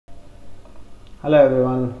Hello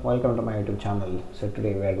everyone, welcome to my YouTube channel. So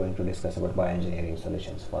today we are going to discuss about bioengineering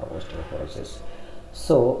solutions for osteoporosis.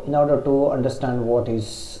 So in order to understand what are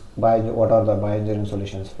the bioengineering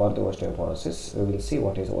solutions for the osteoporosis, we will see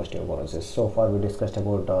what is osteoporosis. So far we discussed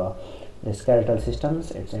about the skeletal systems,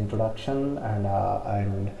 its introduction,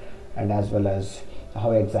 and as well as how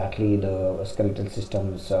exactly the skeletal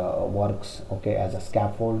systems works. Okay, as a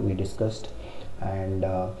scaffold we discussed. And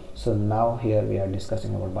so now here we are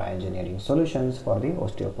discussing about bioengineering solutions for the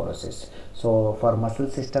osteoporosis. So for muscle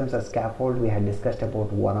systems as scaffold, we had discussed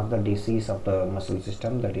about one of the disease of the muscle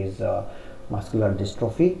system, that is muscular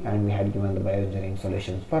dystrophy, and we had given the bioengineering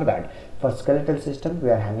solutions for that. For skeletal system, we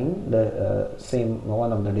are having the same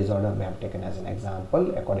one of the disorder we have taken as an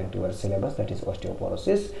example according to our syllabus, that is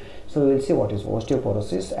osteoporosis. So we will see what is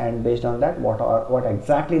osteoporosis, and based on that what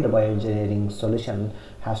exactly the bioengineering solution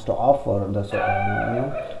has to offer. The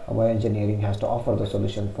bioengineering has to offer the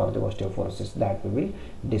solution for the osteoporosis, that we will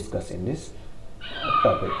discuss in this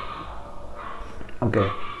topic.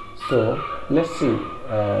 Okay, so let's see.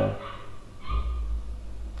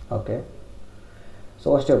 Okay,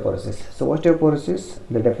 so osteoporosis,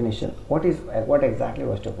 the definition. What exactly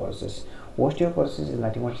osteoporosis? Osteoporosis is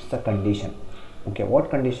nothing but it's a condition. Okay, what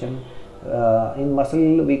condition? In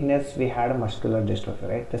muscle weakness we had a muscular dystrophy,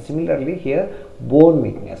 right? Similarly here, bone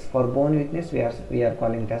weakness. For bone weakness we are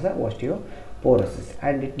calling it as a osteoporosis,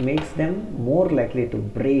 and it makes them more likely to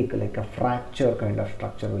break, like a fracture kind of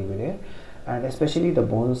structure will be there, and especially the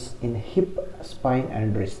bones in hip, spine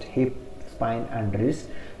and wrist.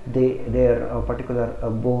 Their particular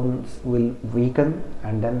bones will weaken,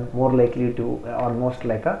 and then more likely to almost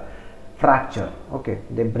like a fracture. Okay,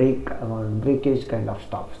 they breakage kind of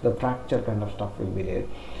stuff, the fracture kind of stuff will be there.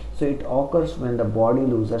 So it occurs when the body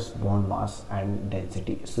loses bone mass and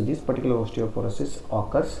density. So this particular osteoporosis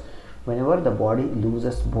occurs whenever the body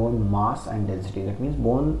loses bone mass and density. That means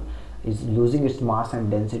bone is losing its mass and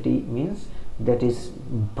density, means that is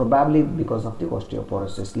probably because of the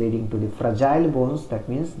osteoporosis, leading to the fragile bones. That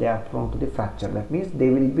means they are prone to the fracture. That means they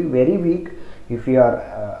will be very weak if you are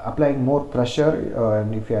applying more pressure,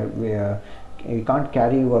 and if you can't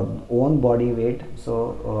carry your own body weight,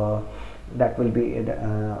 so that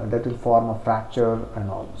will form a fracture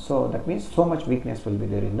and all. So that means so much weakness will be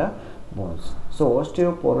there in the bones. So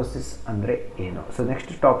osteoporosis andre eno. So next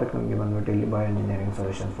topic ನಮಗೆ ಬಂದ್ಬಿಟ್ಟು ಇಲ್ಲಿ ಬಯೋಎಂಜಿನಿಯರಿಂಗ್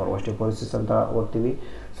solution for osteoporosis ಅಂತ ಓದ್ತೀವಿ.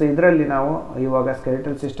 So ಇದರಲ್ಲಿ ನಾವು ಇವಾಗ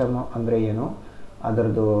skeletal system ಅಂದರೆ ಏನು,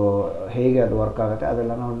 ಅದರದ್ದು ಹೇಗೆ ಅದು ವರ್ಕ್ ಆಗುತ್ತೆ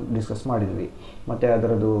ಅದೆಲ್ಲ ನಾವು ಡಿಸ್ಕಸ್ ಮಾಡಿದ್ವಿ, ಮತ್ತು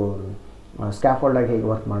ಅದರದ್ದು ಸ್ಕ್ಯಾಫೋಲ್ಡ್ ಆಗಿ ಹೇಗೆ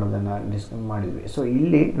ವರ್ಕ್ ಮಾಡೋದನ್ನು ಡಿಸ್ಕಸ್ ಮಾಡಿದ್ವಿ. ಸೊ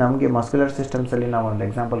ಇಲ್ಲಿ ನಮಗೆ ಮಸ್ಕ್ಯುಲರ್ ಸಿಸ್ಟಮ್ಸಲ್ಲಿ ನಾವು ಒಂದು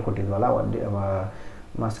ಎಕ್ಸಾಂಪಲ್ ಕೊಟ್ಟಿದ್ವಲ್ಲ,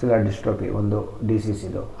 ಮಸ್ಕ್ಯುಲರ್ ಡಿಸ್ಟ್ರೋಫಿ ಒಂದು ಡಿಸೀಸ್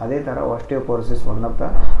ಇದು. ಅದೇ ಥರ osteoporosis one of the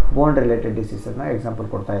bone related ಡಿಸೀಸನ್ನು example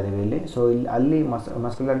ಕೊಡ್ತಾ ಇದ್ದೀವಿ ಇಲ್ಲಿ. ಸೊ ಅಲ್ಲಿ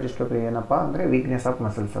ಮಸ್ಕ್ಯುಲರ್ ಡಿಸ್ಟ್ರೋಫಿ ಏನಪ್ಪ ಅಂದರೆ ವೀಕ್ನೆಸ್ ಆಫ್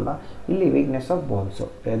ಮಸಲ್ಸ್ ಅಲ್ಲ, ಇಲ್ಲಿ ವೀಕ್ನೆಸ್ ಆಫ್ ಬೋನ್ಸು,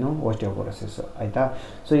 ಏನು ಆಸ್ಟಿಯೋಪೋರೋಸಿಸ್, ಆಯಿತಾ.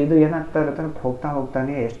 ಸೊ ಇದು ಏನಾಗ್ತಾ ಇರುತ್ತೆ,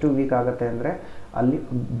 ಹೋಗ್ತಾನೆ ಎಷ್ಟು ವೀಕ್ ಆಗುತ್ತೆ ಅಂದರೆ ಅಲ್ಲಿ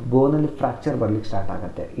ಬೋನಲ್ಲಿ ಫ್ರ್ಯಾಕ್ಚರ್ ಬರಲಿಕ್ಕೆ ಸ್ಟಾರ್ಟ್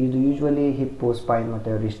ಆಗುತ್ತೆ. ಇದು ಯೂಶ್ವಲಿ ಹಿಪ್ಪು, ಸ್ಪೈನ್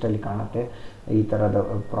ಮತ್ತು ರಿಸ್ಟಲ್ಲಿ ಕಾಣುತ್ತೆ ಈ ಥರದ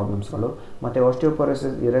ಪ್ರಾಬ್ಲಮ್ಸ್ಗಳು. ಮತ್ತು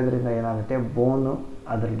ಆಸ್ಟಿಯೋಪೋರೋಸಿಸ್ ಇರೋದ್ರಿಂದ ಏನಾಗುತ್ತೆ, ಬೋನು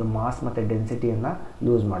ಅದರದ್ದು ಮಾಸ್ ಮತ್ತು ಡೆನ್ಸಿಟಿಯನ್ನು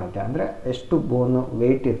ಲೂಸ್ ಮಾಡುತ್ತೆ. ಅಂದರೆ ಎಷ್ಟು ಬೋನು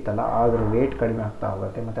ವೆಯ್ಟ್ ಇರ್ತಲ್ಲ ಅದರ ವೆಯ್ಟ್ ಕಡಿಮೆ ಆಗ್ತಾ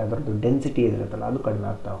ಹೋಗುತ್ತೆ, ಮತ್ತು ಅದರದ್ದು ಡೆನ್ಸಿಟಿ ಇರುತ್ತಲ್ಲ ಅದು ಕಡಿಮೆ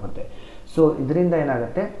ಆಗ್ತಾ ಹೋಗುತ್ತೆ. ಸೊ ಇದರಿಂದ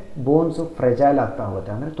ಏನಾಗುತ್ತೆ, ಬೋನ್ಸು ಫ್ರೆಜೈಲ್ ಆಗ್ತಾ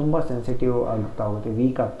ಹೋಗುತ್ತೆ, ಅಂದರೆ ತುಂಬ ಸೆನ್ಸಿಟಿವ್ ಆಗ್ತಾ ಹೋಗುತ್ತೆ,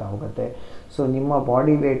 ವೀಕ್ ಆಗ್ತಾ ಹೋಗುತ್ತೆ. ಸೊ ನಿಮ್ಮ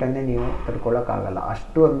ಬಾಡಿ ವೆಯ್ಟನ್ನೇ ನೀವು ತಡ್ಕೊಳ್ಳೋಕ್ಕಾಗಲ್ಲ,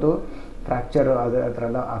 ಅಷ್ಟೊಂದು ಫ್ರ್ಯಾಕ್ಚರ್ ಅದರ ಹತ್ರ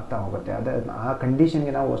ಎಲ್ಲ ಆಗ್ತಾ ಹೋಗುತ್ತೆ. ಆ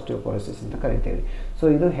ಕಂಡೀಷನ್ಗೆ ನಾವು ಆಸ್ಟಿಯೋಪೋರೋಸಿಸ್ ಅಂತ ಕರಿತೀವಿ. ಸೊ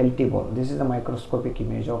ಇದು healthy bone. This is the microscopic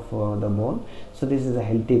image of the bone. So this is a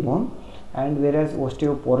healthy bone, and whereas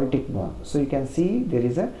osteoporotic bone, so you can see there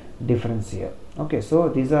is a difference here. Okay, so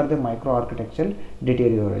these are the microarchitectural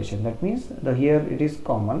deterioration. That means here it is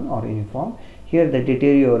common or uniform, here the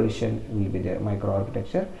deterioration will be there,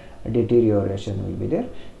 microarchitecture deterioration will be there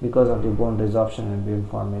because of the bone resorption and bone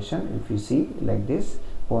formation. If you see like this,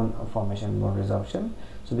 bone formation, bone resorption.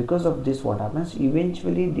 So because of this what happens,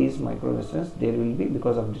 eventually these microvessels there will be,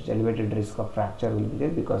 because of this elevated risk of fracture will be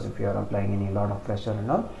there, because if you are applying any lot of pressure and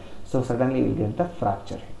all, so suddenly you will get the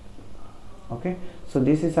fracture. Okay, so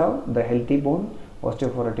this is how the healthy bone,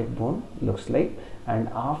 osteoporotic bone looks like, and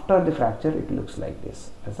after the fracture it looks like this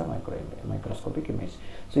as a microscopic image.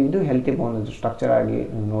 So idu healthy bone structure agi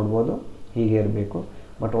ನೋಡಬಹುದು, ಹೀಗೆ ಇರಬೇಕು.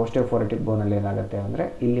 But ಓಸ್ಟಿಯೋಪೊರೋಟಿಕ್ ಬೋನಲ್ಲಿ ಏನಾಗುತ್ತೆ ಅಂದರೆ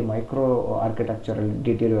ಇಲ್ಲಿ micro architectural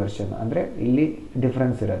ಡಿಟೀರಿಯರೇಷನ್, ಅಂದರೆ ಇಲ್ಲಿ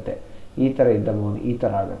difference ಇರುತ್ತೆ. ಈ ಥರ ಇದ್ದ ಬೋನ್ ಈ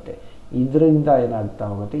ಥರ ಆಗುತ್ತೆ, ಇದರಿಂದ ಏನಾಗ್ತಾ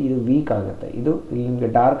ಹೋಗುತ್ತೆ, ಇದು ವೀಕ್ ಆಗುತ್ತೆ. ಇದು ಇಲ್ಲಿ ನಿಮಗೆ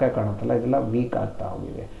ಡಾರ್ಕ್ ಆಗಿ ಕಾಣುತ್ತಲ್ಲ, ಇದೆಲ್ಲ ವೀಕ್ ಆಗ್ತಾ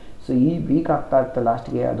ಹೋಗಿದೆ. ಸೊ ಈ ವೀಕ್ ಆಗ್ತಾ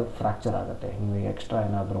ಲಾಸ್ಟ್ಗೆ ಅದು ಫ್ರ್ಯಾಕ್ಚರ್ ಆಗುತ್ತೆ. ನೀವು ಎಕ್ಸ್ಟ್ರಾ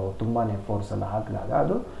ಏನಾದರೂ ತುಂಬಾ ಫೋರ್ಸ್ ಎಲ್ಲ ಹಾಕಿದಾಗ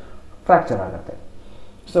ಅದು ಫ್ರ್ಯಾಕ್ಚರ್ ಆಗುತ್ತೆ.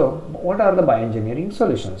 So what are the bioengineering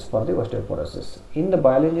solutions for the osteoporosis? In the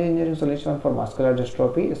bioengineering solution for muscular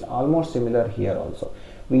dystrophy is almost similar here also.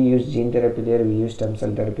 We use gene therapy there, we use stem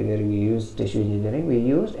cell therapy there, we use tissue engineering, we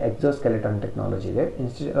use exoskeleton technology there.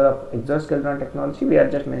 Instead of exoskeleton technology, we are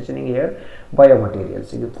just mentioning here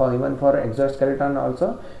biomaterials. Even for exoskeleton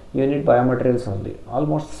also, you need biomaterials only,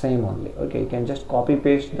 almost same only. Okay, you can just copy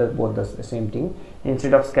paste both the same thing.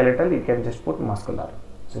 Instead of skeletal, you can just put muscular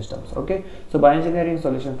systems. Okay, so bioengineering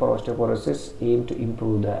solution for osteoporosis aim to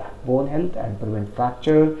improve the bone health and prevent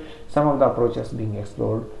fracture. Some of the approaches being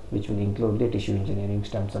explored, which will include the tissue engineering,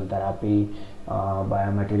 stem cell therapy,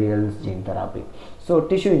 biomaterials, gene therapy. So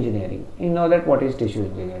tissue engineering, you know that what is tissue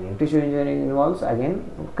engineering? Tissue engineering involves again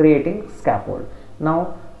creating scaffold.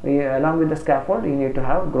 Now along with the scaffold you need to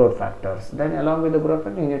have growth factors, then along with the growth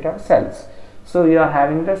factor you need to have cells. So you are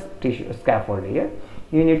having the tissue scaffold here,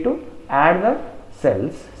 you need to add the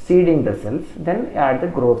cells, seeding the cells, then add the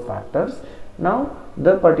growth factors. Now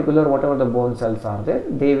the particular whatever the bone cells are there,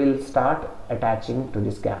 they will start attaching to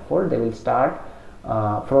the scaffold, they will start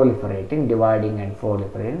proliferating, dividing and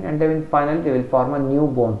proliferating, and finally they will form a new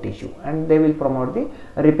bone tissue and they will promote the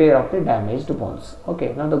repair of the damaged bones.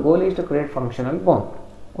 Okay, now the goal is to create functional bone,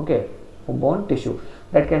 okay, bone tissue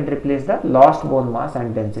that can replace the lost bone mass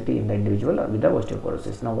and density in the individual with the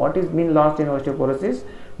osteoporosis. Now what is been lost in osteoporosis?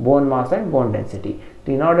 Bone mass and bone density.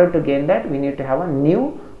 In order to gain that, we need to have a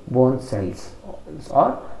new bone cells,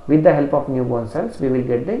 or with the help of new bone cells we will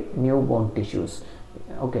get the new bone tissues.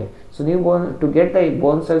 Okay, so to get the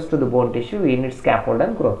bone cells to the bone tissue, we need scaffold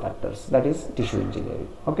and growth factors, that is tissue engineering.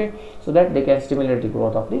 Okay, so that they can stimulate the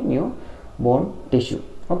growth of the new bone tissue.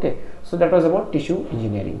 Okay, so that was about tissue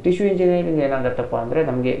engineering. Tissue engineering ಏನಾಗುತ್ತಪ್ಪ ಅಂದರೆ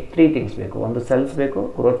ನಮಗೆ 3 things ಬೇಕು. ಒಂದು cells ಬೇಕು,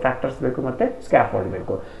 growth factors ಬೇಕು, ಮತ್ತು scaffold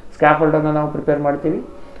ಬೇಕು. ಸ್ಕ್ಯಾಫೋಲ್ಡನ್ನು ನಾವು prepare ಮಾಡ್ತೀವಿ,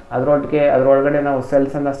 ಅದರೊಳಗಡೆ ನಾವು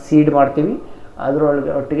ಸೆಲ್ಸನ್ನು ಸೀಡ್ ಮಾಡ್ತೀವಿ,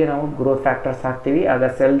 ಒಟ್ಟಿಗೆ ನಾವು ಗ್ರೋತ್ ಫ್ಯಾಕ್ಟರ್ಸ್ ಹಾಕ್ತೀವಿ. ಆಗ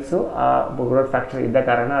ಸೆಲ್ಸು ಆ ಗ್ರೋತ್ ಫ್ಯಾಕ್ಟರ್ ಇದ್ದ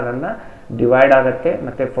ಕಾರಣ ಅದನ್ನು ಡಿವೈಡ್ ಆಗುತ್ತೆ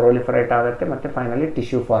ಮತ್ತು ಪ್ರೊಲಿಫರೇಟ್ ಆಗುತ್ತೆ ಮತ್ತು ಫೈನಲಿ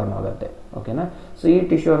ಟಿಶ್ಯೂ ಫಾರ್ಮ್ ಆಗುತ್ತೆ. ಓಕೆನಾ, ಸೊ ಈ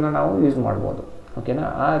ಟಿಶ್ಯೂವನ್ನು ನಾವು ಯೂಸ್ ಮಾಡ್ಬೋದು. ಓಕೆನಾ,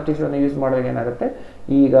 ಆ ಟಿಶ್ಯೂನ ಯೂಸ್ ಮಾಡಿದಾಗ ಏನಾಗುತ್ತೆ,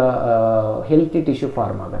 ಈಗ ಹೆಲ್ತಿ ಟಿಶ್ಯೂ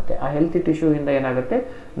ಫಾರ್ಮ್ ಆಗುತ್ತೆ. ಆ ಹೆಲ್ತಿ ಟಿಶ್ಯೂಯಿಂದ ಏನಾಗುತ್ತೆ,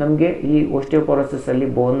 ನಮಗೆ ಈ ಓಸ್ಟಿಯೋಪೊರೋಸಿಸಲ್ಲಿ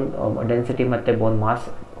ಬೋನ್ ಡೆನ್ಸಿಟಿ ಮತ್ತು ಬೋನ್ ಮಾಸ್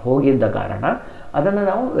ಹೋಗಿದ್ದ ಕಾರಣ ಅದನ್ನು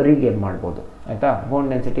ನಾವು ರೀಗೇನ್ ಮಾಡ್ಬೋದು. ಆಯಿತಾ, ಬೋನ್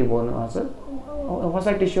ಡೆನ್ಸಿಟಿ, ಬೋನ್ ಮಾಸ್ ಹೊಸ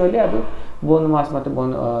ಟಿಶ್ಯೂ ಅಲ್ಲಿ ಅದು ಬೋನ್ ಮಾಸ್ ಮತ್ತು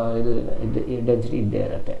ಬೋನ್ ಡೆನ್ಸಿಟಿ ಇದ್ದೇ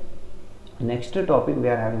ಇರುತ್ತೆ. Next topic we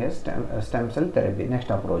are having is stem cell therapy. Next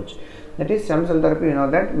approach, that is stem cell therapy. You know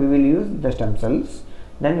that we will use the stem cells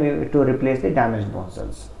then to replace the damaged bone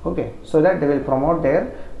cells. Okay, so that they will promote their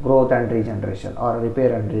growth and regeneration or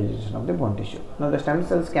repair and regeneration of the bone tissue. Now the stem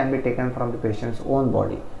cells can be taken from the patient's own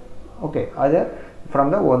body. Okay, either from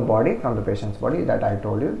the own body, from the patient's body, that I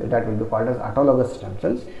told you, that will be called as autologous stem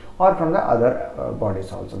cells, or from the other bodies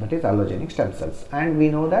also, that is allogenic stem cells. And we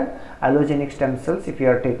know that allogenic stem cells, if you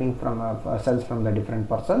are taking from cells from the different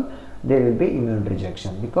person, there will be immune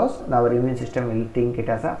rejection, because our immune system will think it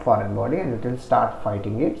as a foreign body and it will start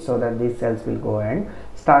fighting it, so that these cells will go and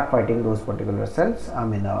start fighting those particular cells,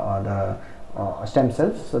 stem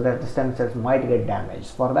cells, so that the stem cells might get damaged.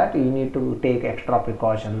 For that you need to take extra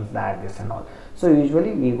precautions, that this and all. So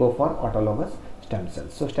usually we go for autologous stem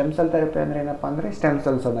cells. So stem cell therapy ಅಂದರೆ ಏನಪ್ಪ ಅಂದರೆ stem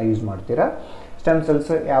ಸೆಲ್ಸನ್ನು use ಮಾಡ್ತೀರಾ. Stem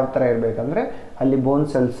cells ಯಾವ ಥರ ಇರಬೇಕಂದ್ರೆ ಅಲ್ಲಿ ಬೋನ್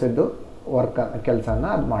ಸೆಲ್ಸಿದ್ದು ಕೆಲಸನ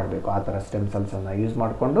ಅದು ಮಾಡಬೇಕು. ಆ ಥರ ಸ್ಟೆಮ್ ಸೆಲ್ಸನ್ನು ಯೂಸ್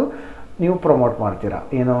ಮಾಡಿಕೊಂಡು ನೀವು ಪ್ರಮೋಟ್ ಮಾಡ್ತೀರಾ.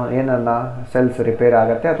 ಏನನ್ನ ಸೆಲ್ಸ್ ರಿಪೇರ್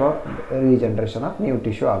ಆಗುತ್ತೆ ಅಥವಾ ರೀಜನ್ರೇಷನ್ ಆಫ್ ನ್ಯೂ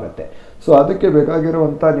ಟಿಶ್ಯೂ ಆಗುತ್ತೆ. ಸೊ ಅದಕ್ಕೆ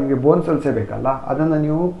ಬೇಕಾಗಿರುವಂಥ ನಿಮಗೆ ಬೋನ್ ಸೆಲ್ಸೇ ಬೇಕಲ್ಲ, ಅದನ್ನು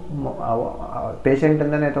ನೀವು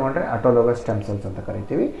ಪೇಷಂಟಿಂದನೇ ತೊಗೊಂಡ್ರೆ ಆಟೋಲೋಗಸ್ ಸ್ಟೆಮ್ ಸೆಲ್ಸ್ ಅಂತ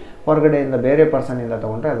ಕರಿತೀವಿ. ಹೊರಗಡೆಯಿಂದ ಬೇರೆ ಪರ್ಸನಿಂದ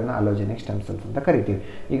ತೊಗೊಂಡ್ರೆ ಅದನ್ನು ಅಲೋಜೆನಿಕ್ ಸ್ಟೆಮ್ ಸೆಲ್ಸ್ ಅಂತ ಕರಿತೀವಿ.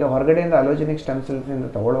 ಈಗ ಹೊರಗಡೆಯಿಂದ ಅಲೋಜೆನಿಕ್ ಸ್ಟೆಮ್ ಸೆಲ್ಸಿಂದ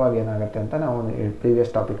ತೊಗೊಳ್ಳುವಾಗ ಏನಾಗುತ್ತೆ ಅಂತ ನಾವು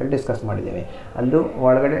ಪ್ರೀವಿಯಸ್ ಟಾಪಿಕಲ್ಲಿ ಡಿಸ್ಕಸ್ ಮಾಡಿದ್ದೇವೆ. ಅದು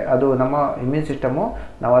ಒಳಗಡೆ ಅದು ನಮ್ಮ ಇಮ್ಯೂನ್ ಸಿಸ್ಟಮು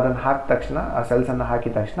ನಾವು ಅದನ್ನು ಹಾಕಿದ ತಕ್ಷಣ, ಆ ಸೆಲ್ಸನ್ನು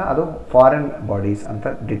ಹಾಕಿದ ತಕ್ಷಣ ಅದು ಫಾರಿನ್ ಬಾಡೀಸ್ ಅಂತ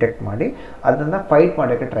ಡಿಟೆಕ್ಟ್ ಮಾಡಿ ಅದನ್ನು ಫೈಟ್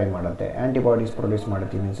ಮಾಡೋಕ್ಕೆ ಟ್ರೈ ಮಾಡುತ್ತೆ. ಆ್ಯಂಟಿಬಾಡೀಸ್ ಪ್ರೊಡ್ಯೂಸ್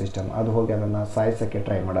ಮಾಡುತ್ತೆ ಇಮ್ಯೂನ್ ಸಿಸ್ಟಮ್. ಅದು ಹೋಗಿ ಅದನ್ನು ಸಾಯಿಸೋಕ್ಕೆ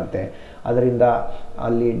ಟ್ರೈ ಮಾಡುತ್ತೆ. ಅದರಿಂದ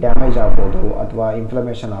ಅಲ್ಲಿ ಡ್ಯಾಮೇಜ್ ಆಗ್ಬೋದು ಅಥವಾ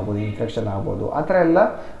ಇನ್ಫ್ಲಮೇಷನ್ ಆಗ್ಬೋದು, ಇನ್ಫೆಕ್ಷನ್ ಆಗ್ಬೋದು, ಆ ಥರ ಎಲ್ಲ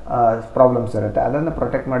ಪ್ರಾಬ್ಲಮ್ಸ್ ಇರುತ್ತೆ. ಅದನ್ನು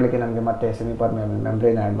ಪ್ರೊಟೆಕ್ಟ್ ಮಾಡಲಿಕ್ಕೆ ನಮಗೆ ಮತ್ತೆ ಸೆಮಿಪರ್ಮಿಯಬಲ್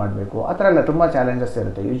ಮೆಂಬ್ರೇನ್ ಆ್ಯಡ್ ಮಾಡಬೇಕು. ಆ ಥರ ಎಲ್ಲ ತುಂಬ ಚಾಲೆಂಜಸ್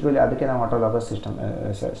ಇರುತ್ತೆ. ಯೂಶ್ವಲಿ ಅದಕ್ಕೆ ನಾವು ಆಟೋಲೋಗಸ್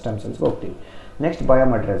ಸ್ಟೆಮ್ ಸೆಲ್ಸ್ಗೆ ಹೋಗ್ತೀವಿ. Next,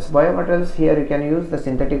 biomaterials. Biomaterials, here you can use the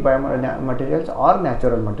synthetic biomaterials or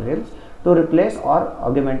natural materials to replace or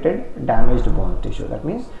augmented damaged bone tissue. That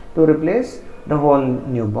means to replace the whole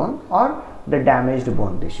new bone or the damaged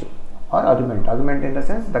bone tissue, or augment in the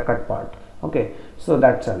sense the cut part. Okay, so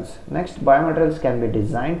that cells. Next, biomaterials can be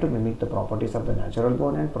designed to mimic the properties of the natural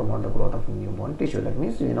bone and promote the growth of new bone tissue. That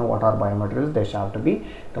means you know what are biomaterials. They have to be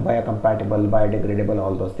biocompatible, biodegradable,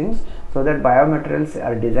 all those things. So that biomaterials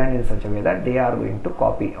are designed in such a way that they are going to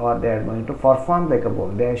copy or they are going to perform like a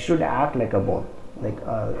bone. They should act like a bone. like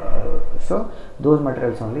so those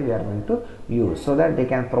materials only we are going to use so that they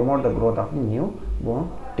can promote the growth of the new bone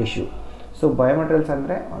tissue. So biomaterials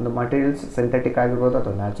ಅಂದರೆ ಒಂದು materials synthetic ಆಗಿರ್ಬೋದು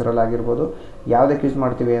ಅಥವಾ natural ಆಗಿರ್ಬೋದು. ಯಾವುದಕ್ಕೆ use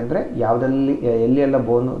ಮಾಡ್ತೀವಿ ಅಂದರೆ ಯಾವುದಲ್ಲಿ ಎಲ್ಲಿ ಎಲ್ಲ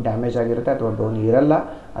ಬೋನು ಡ್ಯಾಮೇಜ್ ಆಗಿರುತ್ತೆ ಅಥವಾ ಬೋನ್ ಇರಲ್ಲ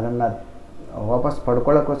ಅದನ್ನು ವಾಪಸ್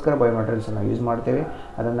ಪಡ್ಕೊಳ್ಳೋಕ್ಕೋಸ್ಕರ ಬಯೋಮೆಟೀರಿಯಲ್ಸನ್ನು ಯೂಸ್ ಮಾಡ್ತೀವಿ.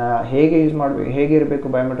 ಅದನ್ನು ಹೇಗೆ ಯೂಸ್ ಮಾಡಬೇಕು, ಹೇಗೆ ಇರಬೇಕು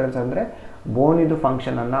ಬಯೋಮೆಟೀರಿಯಲ್ಸ್ ಅಂದರೆ ಬೋನಿದು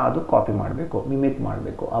ಫಂಕ್ಷನನ್ನು ಅದು ಕಾಪಿ ಮಾಡಬೇಕು, ಮಿಮಿಕ್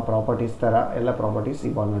ಮಾಡಬೇಕು. ಆ ಪ್ರಾಪರ್ಟೀಸ್ ಥರ ಎಲ್ಲ ಪ್ರಾಪರ್ಟೀಸ್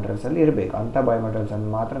ಈ ಬಯೋಮೆಟೀರಿಯಲ್ಸಲ್ಲಿ ಇರಬೇಕು. ಅಂಥ ಬಯೋಮೆಟೀರಿಯಲ್ಸನ್ನು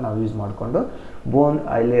ಮಾತ್ರ ನಾವು ಯೂಸ್ ಮಾಡಿಕೊಂಡು ಬೋನ್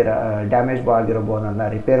ಅಲ್ಲಿ ಡ್ಯಾಮೇಜ್ ಆಗಿರೋ ಬೋನನ್ನು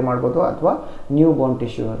ರಿಪೇರ್ ಮಾಡ್ಬೋದು ಅಥವಾ ನ್ಯೂ ಬೋನ್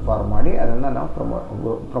ಟಿಶ್ಯೂ ಫಾರ್ಮ್ ಮಾಡಿ ಅದನ್ನು ನಾವು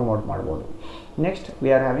ಪ್ರಮೋಟ್ ಮಾಡ್ಬೋದು. Next we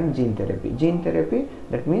are having gene therapy. Gene therapy,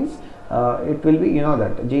 that means it will be, you know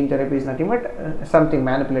that gene therapy is nothing but something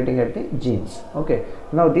manipulating at the genes. Okay,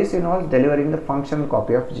 now this involves delivering the functional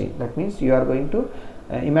copy of gene. That means you are going to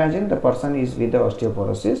imagine the person is with the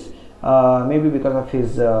osteoporosis, maybe because of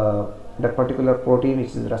his that particular protein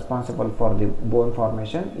which is responsible for the bone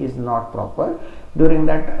formation is not proper. During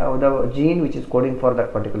that the gene which is coding for that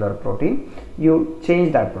particular protein, you change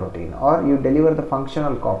that protein or you deliver the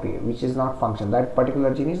functional copy which is not function. That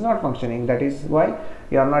particular gene is not functioning, that is why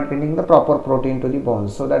you are not getting the proper protein to the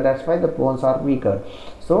bones, so that's why the bones are weaker.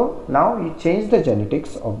 So now you change the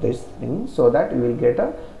genetics of this thing so that you will get a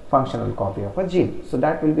functional copy of a gene. So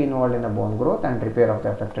that will be involved in the bone growth and repair of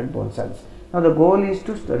the affected bone cells. Now the goal is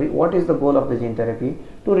to what is the goal of the gene therapy?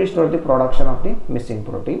 To restore the production of the missing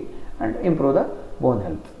protein and improve the bone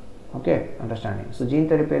health. Okay, understanding. So gene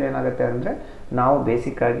therapy ಏನಾಗುತ್ತೆ ಅಂದರೆ ನಾವು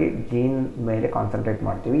ಬೇಸಿಕ್ಕಾಗಿ gene ಮೇಲೆ concentrate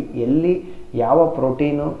ಮಾಡ್ತೀವಿ. ಎಲ್ಲಿ ಯಾವ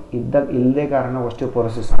protein ಇಲ್ಲದೆ ಕಾರಣ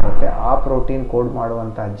osteoporosis ಬರುತ್ತೆ ಆ ಪ್ರೋಟೀನ್ ಕೋಡ್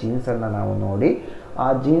ಮಾಡುವಂಥ ಜೀನ್ಸನ್ನು ನಾವು ನೋಡಿ ಆ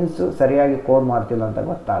ಜೀನ್ಸು ಸರಿಯಾಗಿ ಕೋಡ್ ಮಾಡ್ತಿಲ್ಲ ಅಂತ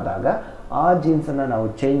ಗೊತ್ತಾದಾಗ ಆ ಜೀನ್ಸನ್ನು ನಾವು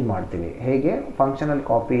ಚೇಂಜ್ ಮಾಡ್ತೀವಿ. ಹೇಗೆ? ಫಂಕ್ಷನಲ್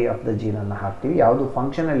ಕಾಪಿ ಆಫ್ ದ ಜೀನನ್ನು ಹಾಕ್ತೀವಿ, ಯಾವುದು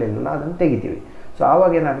ಫಂಕ್ಷನಲ್ ಇರಲ್ಲ ಅದನ್ನು ತೆಗಿತೀವಿ. ಸೊ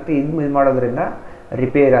ಆವಾಗ ಏನಾಗುತ್ತೆ, ಇದು ಮಾಡೋದ್ರಿಂದ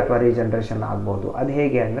ರಿಪೇರ್ ಅಥವಾ ರೀಜನ್ರೇಷನ್ ಆಗ್ಬೋದು. ಅದು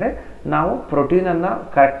ಹೇಗೆ ಅಂದರೆ ನಾವು ಪ್ರೋಟೀನನ್ನು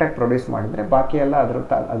ಕರೆಕ್ಟಾಗಿ ಪ್ರೊಡ್ಯೂಸ್ ಮಾಡಿದರೆ ಬಾಕಿ ಎಲ್ಲ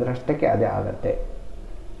ಅದರಷ್ಟಕ್ಕೆ ಅದೇ ಆಗುತ್ತೆ.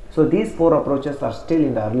 So these four approaches are still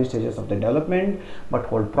in the early stages of the development but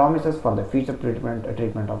hold promises for the future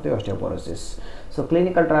treatment of the osteoporosis. So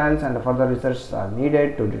clinical trials and further research are needed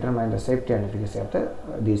to determine the safety and efficacy of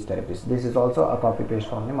these therapies. This is also a copy paste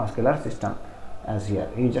from the muscular system as here.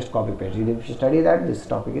 You just copy paste. If you study that, this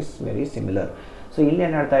topic is very similar. So ಇಲ್ಲಿ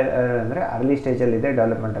ಏನು ಹೇಳ್ತಾ ಇದ್ದಾರೆ ಅಂದರೆ early ಸ್ಟೇಜಲ್ಲಿದೆ,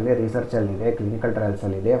 ಡೆವಲಪ್ಮೆಂಟಲ್ಲಿ, ರಿಸರ್ಚಲ್ಲಿದೆ, clinical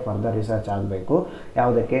ಟ್ರಯಲ್ಸಲ್ಲಿದೆ, further research ಆಗಬೇಕು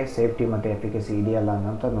ಯಾವುದಕ್ಕೆ safety ಮತ್ತು efficacy ಇದೆಯಲ್ಲ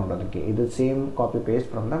ಅಂತ ನೋಡೋದಕ್ಕೆ. ಇದು same copy paste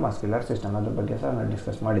from the muscular system, ಅದ್ರ ಬಗ್ಗೆ ಸಹ ನಾವು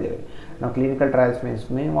ಡಿಸ್ಕಸ್ ಮಾಡಿದ್ದೇವೆ. ನಾವು clinical trials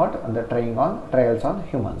mean what the trials on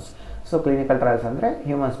humans. So clinical trials ಅಂದರೆ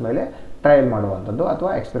ಹ್ಯೂಮನ್ಸ್ ಮೇಲೆ ಟ್ರಯಲ್ ಮಾಡುವಂಥದ್ದು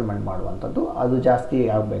ಅಥವಾ ಎಕ್ಸ್ಪೆರಿಮೆಂಟ್ ಮಾಡುವಂಥದ್ದು, ಅದು ಜಾಸ್ತಿ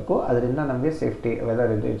ಆಗಬೇಕು. ಅದರಿಂದ ನಮಗೆ safety,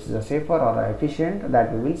 whether it's safer R efficient,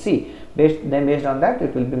 that we will see. Based on that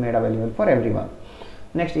it will be made available for everyone.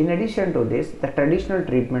 Next, in addition to this, the traditional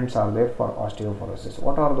treatments are there for osteoporosis.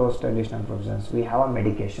 What are those traditional provisions? We have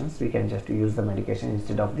medications. We can just use the medication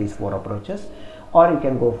instead of these four approaches, or you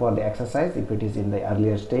can go for the exercise if it is in the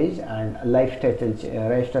earlier stage, and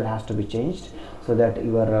lifestyle has to be changed so that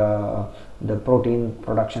your the protein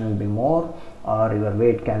production will be more, or your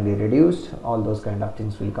weight can be reduced. All those kind of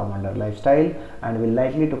things will come under lifestyle and will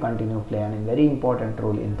likely to continue play a very important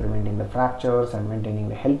role in preventing the fractures and maintaining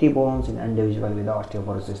the healthy bones in individual with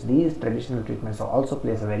osteoporosis. These traditional treatments also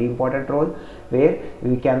plays a very important role where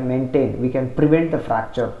we can prevent the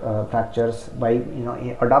fractures by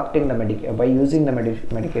adopting the by using the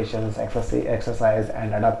medications, exercise and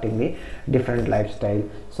adopting the different lifestyle,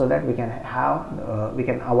 so that we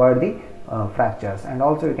can avoid the fractures, and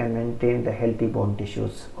also we can maintain the healthy bone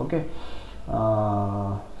tissues. Okay,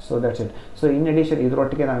 so that's it. So in addition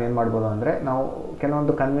ಇದರೊಟ್ಟಿಗೆ ನಾವು ಏನು ಮಾಡ್ಬೋದು ಅಂದರೆ, ನಾವು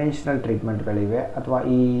ಕೆಲವೊಂದು conventional ಟ್ರೀಟ್ಮೆಂಟ್ಗಳಿವೆ, ಅಥವಾ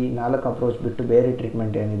ಈ 4 approach ಬಿಟ್ಟು ಬೇರೆ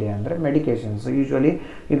ಟ್ರೀಟ್ಮೆಂಟ್ ಏನಿದೆ ಅಂದರೆ ಮೆಡಿಕೇಷನ್ಸ್. ಯೂಶ್ವಲಿ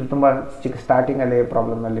ಇದು ತುಂಬ ಸ್ಟಾರ್ಟಿಂಗಲ್ಲಿ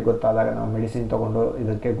ಪ್ರಾಬ್ಲಮಲ್ಲಿ ಗೊತ್ತಾದಾಗ ನಾವು ಮೆಡಿಸಿನ್ ತೊಗೊಂಡು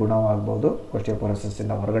ಇದಕ್ಕೆ ಗುಣವಾಗ್ಬೋದು,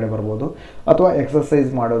 ಆಸ್ಟಿಯೋಪೊರೋಸಿಸ್ಸಿಂದ ಹೊರಗಡೆ ಬರ್ಬೋದು, ಅಥವಾ ಎಕ್ಸಸೈಸ್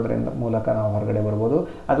ಮಾಡೋದ್ರಿಂದ ಮೂಲಕ ನಾವು ಹೊರಗಡೆ ಬರ್ಬೋದು,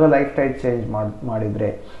 ಅಥವಾ ಲೈಫ್ ಸ್ಟೈಲ್ ಚೇಂಜ್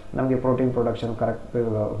ಮಾಡಿದರೆ ನಮಗೆ ಪ್ರೋಟೀನ್ ಪ್ರೊಡಕ್ಷನ್ ಕರೆಕ್ಟ್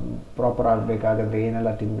ಪ್ರಾಪರ್ ಆಗಬೇಕಾದ್ರೆ ಏನೆಲ್ಲ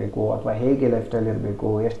ತಿನ್ನಬೇಕು, ಅಥವಾ ಹೇಗೆ ಲೈಫ್ ಸ್ಟೈಲ್ ಇರಬೇಕು,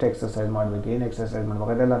 ಎಷ್ಟು ಎಕ್ಸಸೈಸ್ ಮಾಡಬೇಕು, ಏನು ಎಕ್ಸಸೈಸ್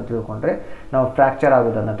ಮಾಡಬೇಕು, ಅದೆಲ್ಲ ತಿಳ್ಕೊಂಡ್ರೆ ನಾವು ಫ್ರ್ಯಾಕ್ಚರ್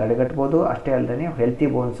ಆಗೋದನ್ನು ತಡೆಗಟ್ಬೋದು. ಅಷ್ಟೇ ಅಲ್ಲದೆ ಹೆಲ್ತಿ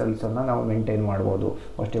ಬೋನ್ ಸೆಲ್ಸನ್ನು ನಾವು ಮೇಂಟೈನ್ ಮಾಡ್ಬೋದು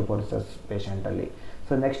osteoporosis ಪೇಷಂಟಲ್ಲಿ.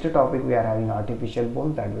 So next topic we are having artificial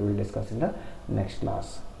bones, that we will discuss in the next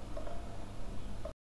class.